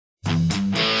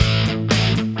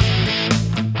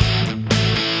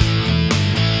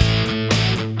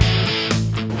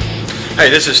Hey,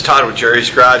 this is Todd with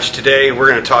Jerry's Garage. Today we're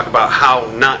going to talk about how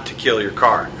not to kill your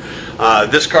car.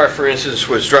 This car, for instance,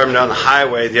 was driving down the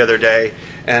highway the other day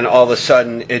and all of a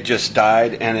sudden it just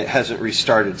died and it hasn't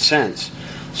restarted since.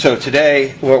 So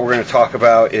today what we're going to talk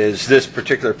about is this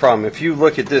particular problem. If you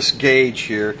look at this gauge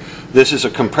here, this is a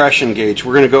compression gauge.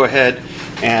 We're going to go ahead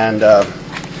and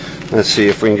let's see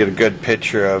if we can get a good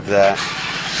picture of that.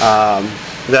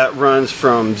 That runs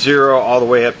from 0 all the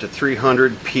way up to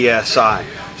 300 psi.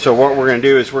 So what we're going to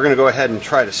do is we're going to go ahead and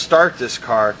try to start this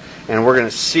car, and we're going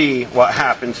to see what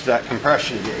happens to that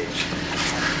compression gauge.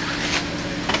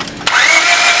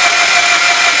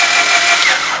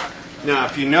 Now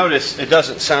if you notice, it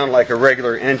doesn't sound like a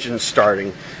regular engine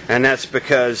starting, and that's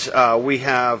because we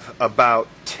have about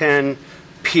 10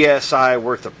 psi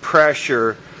worth of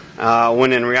pressure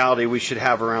when in reality we should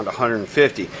have around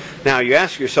 150. Now you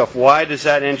ask yourself, why does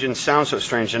that engine sound so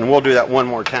strange? And we'll do that one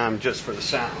more time just for the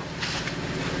sound.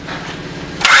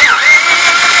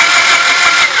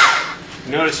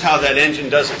 Notice how that engine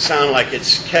doesn't sound like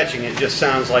it's catching, it just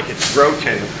sounds like it's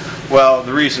rotating. Well,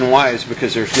 the reason why is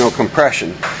because there's no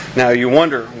compression. Now you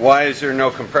wonder, why is there no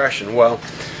compression? Well,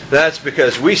 that's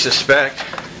because we suspect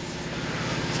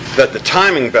that the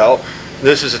timing belt,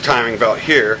 this is a timing belt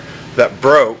here, that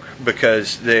broke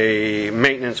because the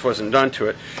maintenance wasn't done to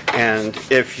it. And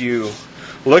if you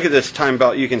look at this timing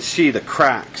belt, you can see the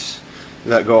cracks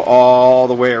that go all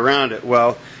the way around it.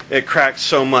 Well, it cracked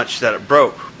so much that it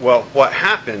broke. Well, what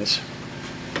happens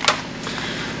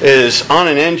is on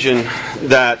an engine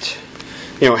that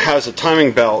has a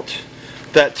timing belt,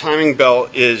 that timing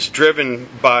belt is driven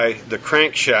by the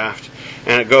crankshaft,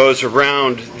 and it goes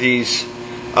around these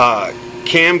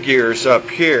cam gears up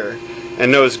here,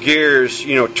 and those gears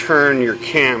turn your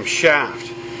cam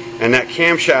shaft, and that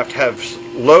cam shaft has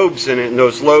lobes in it, and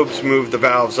those lobes move the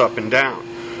valves up and down.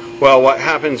 Well, what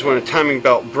happens when a timing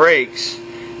belt breaks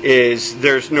is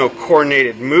there's no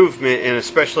coordinated movement, and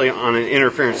especially on an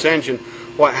interference engine,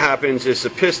 what happens is the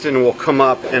piston will come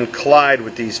up and collide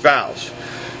with these valves.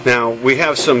 Now we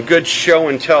have some good show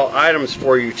and tell items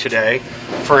for you today.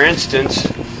 For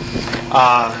instance,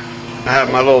 I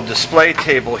have my little display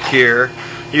table here.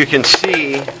 You can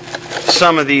see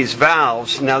some of these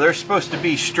valves. Now they're supposed to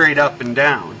be straight up and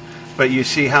down, but you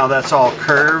see how that's all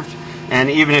curved, and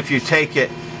even if you take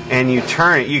it and you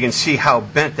turn it, you can see how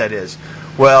bent that is.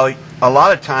 Well, a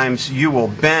lot of times you will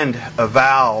bend a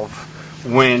valve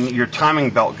when your timing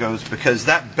belt goes, because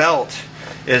that belt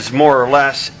is more or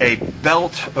less a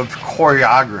belt of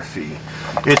choreography.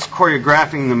 It's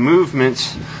choreographing the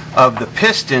movements of the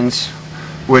pistons,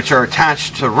 which are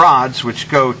attached to rods which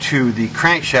go to the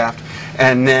crankshaft,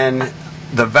 and then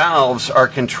the valves are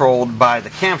controlled by the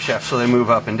camshaft, so they move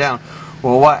up and down.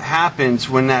 Well, what happens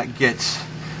when that gets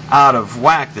out of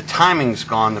whack? The timing's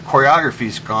gone, the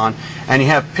choreography's gone, and you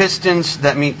have pistons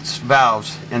that meets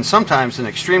valves, and sometimes in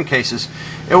extreme cases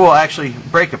it will actually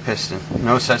break a piston.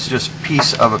 Notice that's just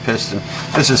piece of a piston.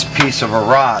 This is piece of a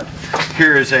rod.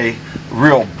 Here is a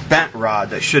real bent rod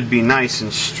that should be nice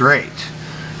and straight,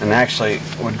 and actually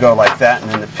would go like that,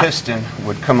 and then the piston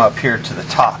would come up here to the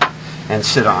top and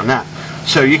sit on that.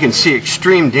 So you can see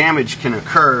extreme damage can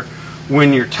occur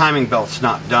when your timing belt's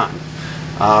not done.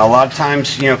 A lot of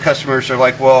times, customers are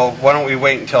like, well, why don't we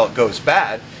wait until it goes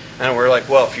bad? And we're like,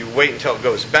 well, if you wait until it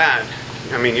goes bad,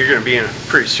 you're going to be in a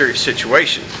pretty serious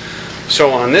situation.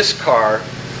 So on this car,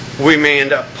 we may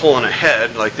end up pulling a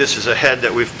head. Like this is a head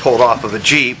that we've pulled off of a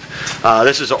Jeep.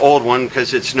 This is an old one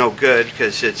because it's no good,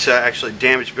 because it's actually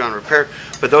damaged beyond repair.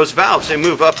 But those valves, they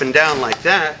move up and down like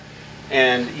that.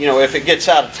 And, if it gets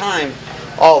out of time,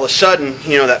 all of a sudden,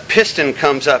 that piston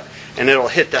comes up and it'll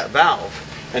hit that valve.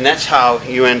 And that's how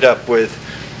you end up with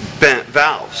bent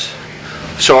valves.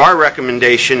 So our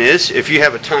recommendation is, if you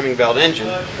have a timing belt engine,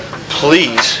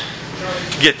 please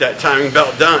get that timing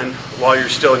belt done while you're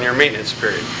still in your maintenance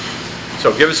period.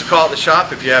 So give us a call at the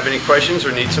shop if you have any questions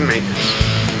or need some maintenance.